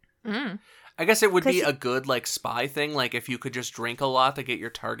don't. I guess it would be a good spy thing, if you could just drink a lot to get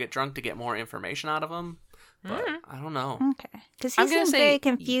your target drunk to get more information out of them. But I don't know. Okay, because he seems very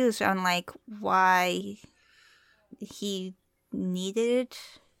confused on why he needed it.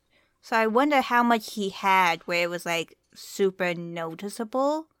 So I wonder how much he had where it was super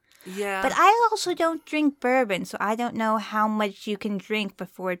noticeable. Yeah. But I also don't drink bourbon, so I don't know how much you can drink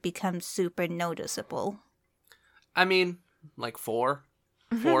before it becomes super noticeable. I mean, 4.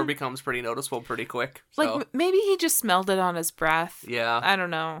 4 becomes pretty noticeable pretty quick. So. Maybe he just smelled it on his breath. Yeah. I don't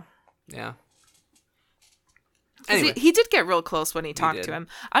know. Yeah. Anyway. He did get real close when he talked to him.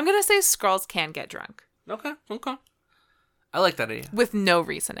 I'm going to say Skrulls can get drunk. Okay. I like that idea. With no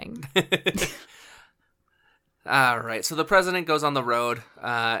reasoning. All right. So the president goes on the road,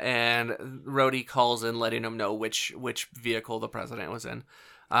 and Rhodey calls in, letting him know which vehicle the president was in.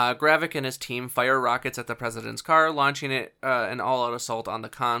 Gravik and his team fire rockets at the president's car, launching it an all-out assault on the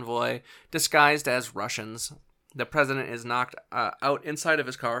convoy, disguised as Russians. The president is knocked out inside of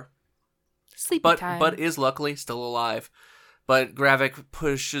his car, but is luckily still alive. But Gravik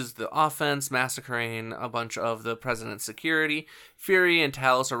pushes the offense, massacring a bunch of the president's security. Fury and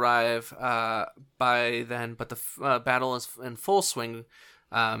Talos arrive by then, but the battle is in full swing.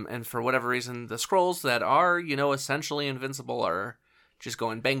 And for whatever reason, the Skrulls that are, essentially invincible are just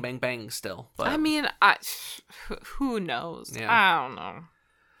going bang, bang, bang still. But, I mean, who knows? Yeah. I don't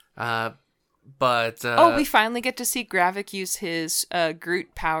know. But we finally get to see Gravik use his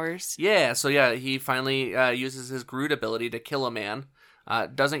Groot powers. Yeah, so he finally uses his Groot ability to kill a man.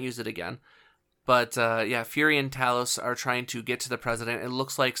 Doesn't use it again. But Fury and Talos are trying to get to the president. It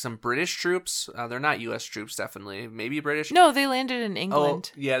looks like some British troops. They're not U.S. troops, definitely. Maybe British. No, they landed in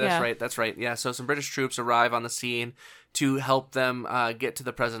England. Oh, yeah, that's right. Yeah, so some British troops arrive on the scene to help them get to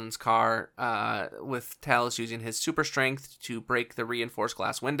the president's car, with Talos using his super strength to break the reinforced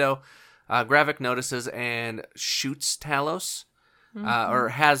glass window. Gravik notices and shoots Talos, or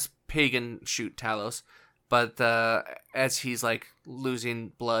has Pagan shoot Talos, but as he's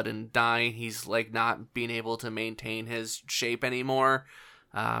losing blood and dying, he's not being able to maintain his shape anymore.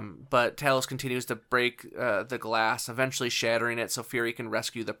 But Talos continues to break the glass, eventually shattering it so Fury can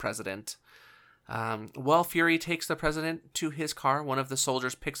rescue the president. While Fury takes the president to his car, one of the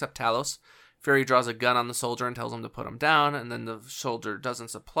soldiers picks up Talos. Fury draws a gun on the soldier and tells him to put him down, and then the soldier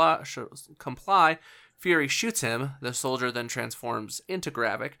doesn't comply. Fury shoots him. The soldier then transforms into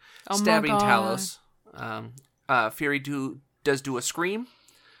Gravik, stabbing Talos. Fury does a scream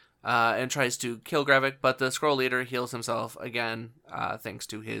and tries to kill Gravik, but the Skrull leader heals himself again thanks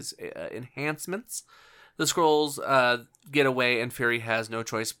to his enhancements. The Skrulls get away, and Fury has no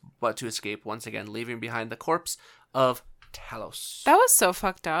choice but to escape once again, leaving behind the corpse of Talos. That was so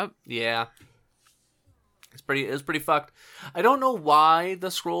fucked up. Yeah. It was pretty fucked. I don't know why the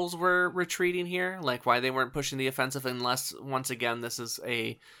Skrulls were retreating here, like why they weren't pushing the offensive, unless once again this is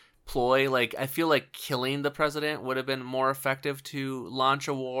a ploy. Like I feel like killing the president would have been more effective to launch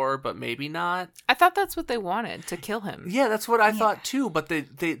a war, but maybe not. I thought that's what they wanted, to kill him. Yeah, that's what I thought too, but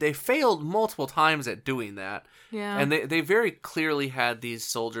they failed multiple times at doing that. Yeah. And they very clearly had these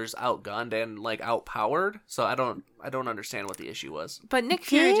soldiers outgunned and like outpowered, so I don't understand what the issue was. But Nick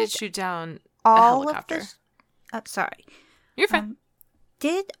Fury did shoot down a all helicopter. of this. Sorry. You're fine.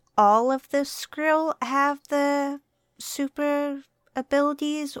 Did all of the Skrill have the super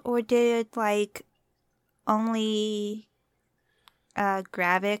abilities, or did like only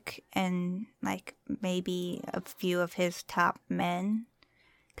Gravik and like maybe a few of his top men?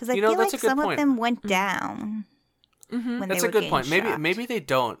 Because I feel like some of them went down. When That's they a were good point. shot. Maybe they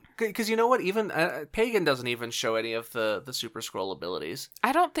don't, because you know what? Even Pagan doesn't even show any of the Super Skrull abilities.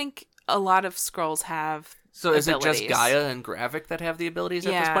 I don't think a lot of Skrulls have. So is abilities. it just Gaia and Gravik that have the abilities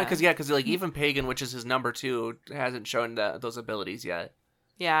at this point? Because like even Pagan, which is his number 2, hasn't shown those abilities yet.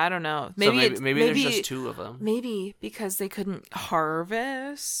 Yeah, I don't know. Maybe there's just 2 of them. Maybe because they couldn't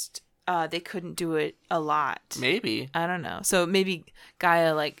harvest, they couldn't do it a lot. Maybe. I don't know. So maybe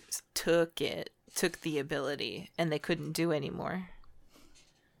Gaia like took the ability, and they couldn't do anymore.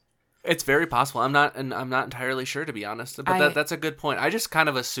 It's very possible. I'm not entirely sure, to be honest. But that's a good point. I just kind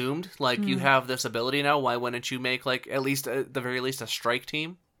of assumed like you have this ability now. Why wouldn't you make like at least at the very least a strike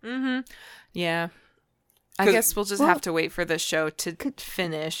team? Yeah. I guess we'll just have to wait for the show to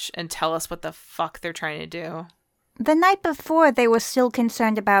finish and tell us what the fuck they're trying to do. The night before, they were still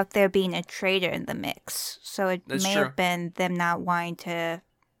concerned about there being a traitor in the mix, so it may have been them not wanting to,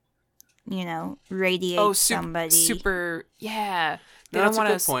 radiate somebody. Super, yeah. They No, don't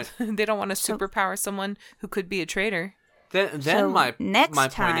that's a want good point. They don't want to superpower someone who could be a traitor. Then my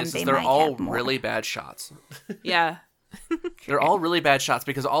point is they're all really bad shots. Yeah. They're all really bad shots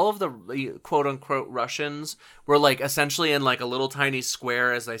because all of the quote-unquote Russians were like essentially in like a little tiny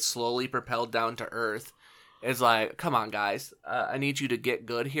square as they slowly propelled down to Earth. It's like, come on, guys. I need you to get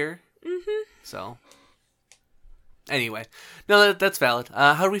good here. So, anyway. No, that's valid.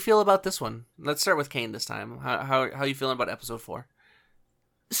 How do we feel about this one? Let's start with Kane this time. How are you feeling about episode 4?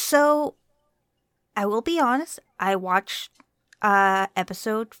 So, I will be honest. I watched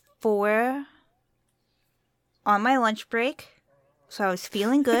episode 4 on my lunch break, so I was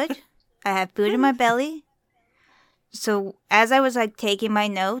feeling good. I had food in my belly. So as I was like taking my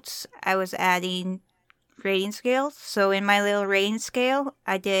notes, I was adding rating scales. So in my little rating scale,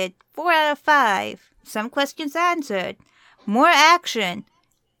 I did 4 out of 5. Some questions answered. More action.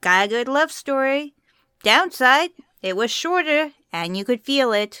 Got a good love story. Downside, it was shorter and you could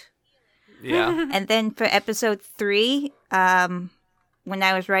feel it. Yeah. And then for episode 3, when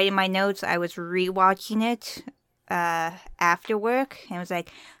I was writing my notes, I was rewatching it after work, and it was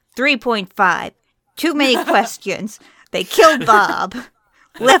like 3.5. Too many questions. They killed Bob.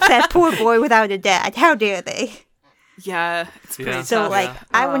 Left that poor boy without a dad. How dare they? Yeah, it's pretty So, tough.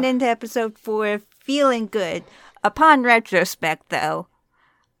 I went into episode 4 feeling good. Upon retrospect, though,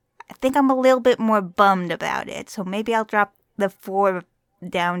 I think I'm a little bit more bummed about it. So maybe I'll drop the 4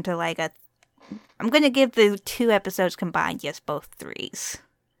 down to like a... I'm going to give the 2 episodes combined, yes, both 3s.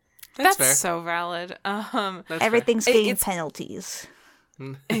 That's fair. so valid. Everything's getting penalties.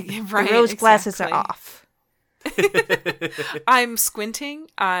 Right, The rose glasses are off. I'm squinting.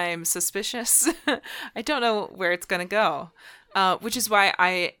 I'm suspicious. I don't know where it's going to go, which is why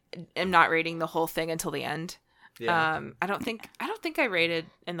I am not rating the whole thing until the end. Yeah. I don't think I rated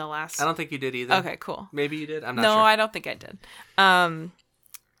in the last. I don't think you did either. Okay, cool. Maybe you did. I'm not no, sure. I don't think I did.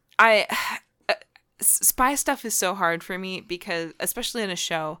 Spy stuff is so hard for me because, especially in a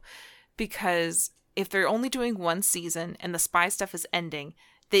show, because if they're only doing one season and the spy stuff is ending,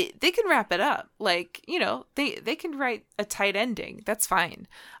 they can wrap it up. Like, they can write a tight ending. That's fine.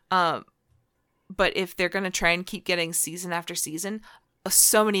 But if they're going to try and keep getting season after season,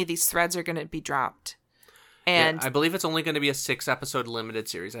 so many of these threads are going to be dropped. And I believe it's only going to be a 6-episode limited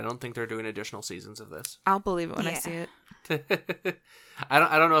series. I don't think they're doing additional seasons of this. I'll believe it when I see it. I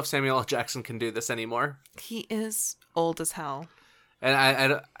don't know if Samuel L. Jackson can do this anymore. He is old as hell. And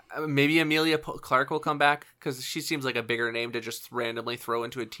I maybe Emilia Clarke will come back because she seems like a bigger name to just randomly throw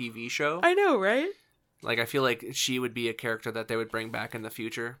into a TV show. I know, right? Like, I feel like she would be a character that they would bring back in the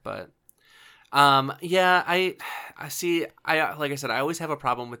future, but yeah, I see. Like I said, I always have a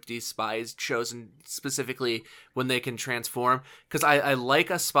problem with these spies shows, and specifically when they can transform, because I like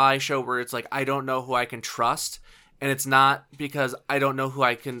a spy show where it's like I don't know who I can trust, And it's not because I don't know who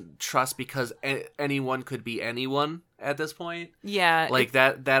I can trust, because anyone could be anyone at this point. Yeah. Like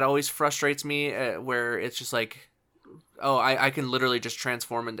that always frustrates me, where it's just like, oh, I can literally just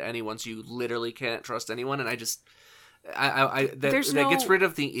transform into anyone, so you literally can't trust anyone. And that gets rid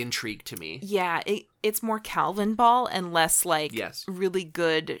of the intrigue to me. Yeah, it's more Calvin Ball and less like Yes. really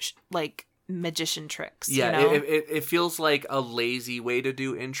good like magician tricks. Yeah, you know? it feels like a lazy way to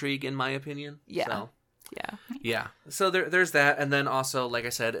do intrigue, in my opinion. Yeah. So. Yeah. Yeah. So there's that. And then also, like I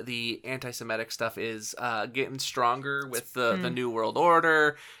said, the anti-Semitic stuff is getting stronger with the New World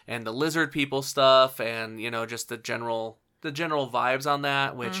Order and the lizard people stuff, and, you know, just the general vibes on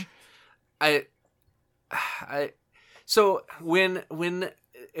that, which so when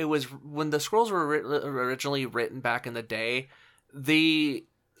the scrolls were originally written back in the day, the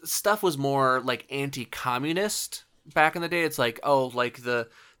stuff was more like anti-communist back in the day. It's like, oh, like the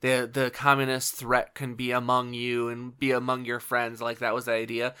communist threat can be among you and be among your friends. Like, that was the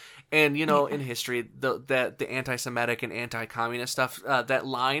idea. And, you know, in history, the anti-Semitic and anti-communist stuff, that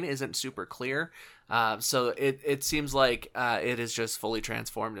line isn't super clear. So it seems like it is just fully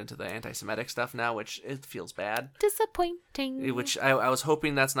transformed into the anti-Semitic stuff now, which it feels bad. Disappointing. Which I was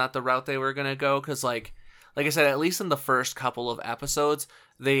hoping that's not the route they were going to go, because like I said, at least in the first couple of episodes,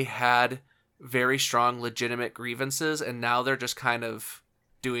 they had very strong legitimate grievances, and now they're just kind of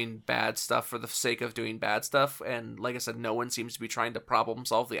doing bad stuff for the sake of doing bad stuff. And like I said, no one seems to be trying to problem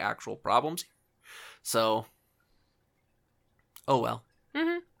solve the actual problems. So, oh well.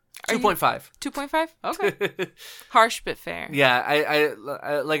 2.5. 2.5? Okay. Harsh but fair. Yeah,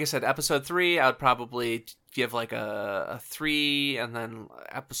 I like I said, episode 3, I would probably give like a 3, and then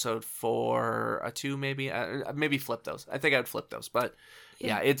episode 4 a 2, maybe. Maybe flip those. I think I would flip those, but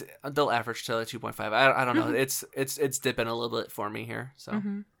yeah, they'll average to a 2.5. I don't know. It's dipping a little bit for me here. So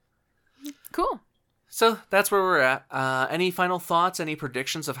Cool. So that's where we're at. Any final thoughts? Any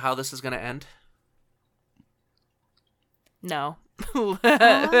predictions of how this is going to end? No.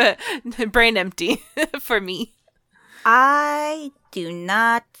 Brain empty for me. I do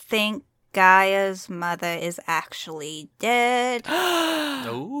not think Gaia's mother is actually dead.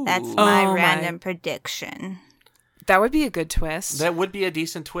 Ooh. That's my Oh, random prediction. That would be a good twist. That would be a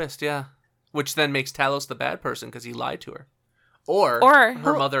decent twist, yeah. Which then makes Talos the bad person because he lied to her. Or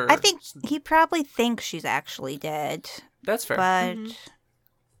her mother. I think he probably thinks she's actually dead. That's fair. But,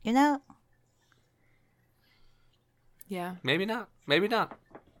 you know. Yeah. Maybe not. Maybe not.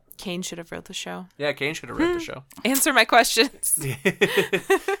 Kane should have wrote the show. Yeah, Kane should have wrote the show. Answer my questions.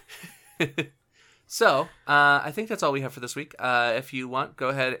 So, I think that's all we have for this week. If you want, go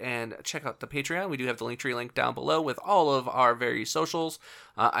ahead and check out the Patreon. We do have the Linktree link down below with all of our various socials.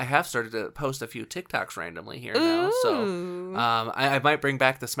 I have started to post a few TikToks randomly here now. So, I might bring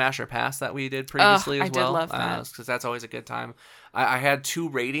back the Smasher Pass that we did previously as well. I did love that. Because that's always a good time. I had 2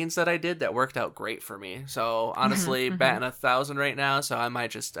 ratings that I did that worked out great for me. So, honestly, batting 1,000 right now. So, I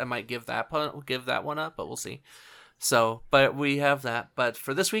might give that one up, but we'll see. So, but we have that. But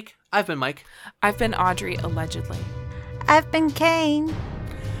for this week, I've been Mike. I've been Audrey, allegedly. I've been Kane.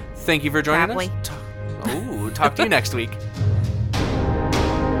 Thank you for joining Probably. us. Talk to you next week.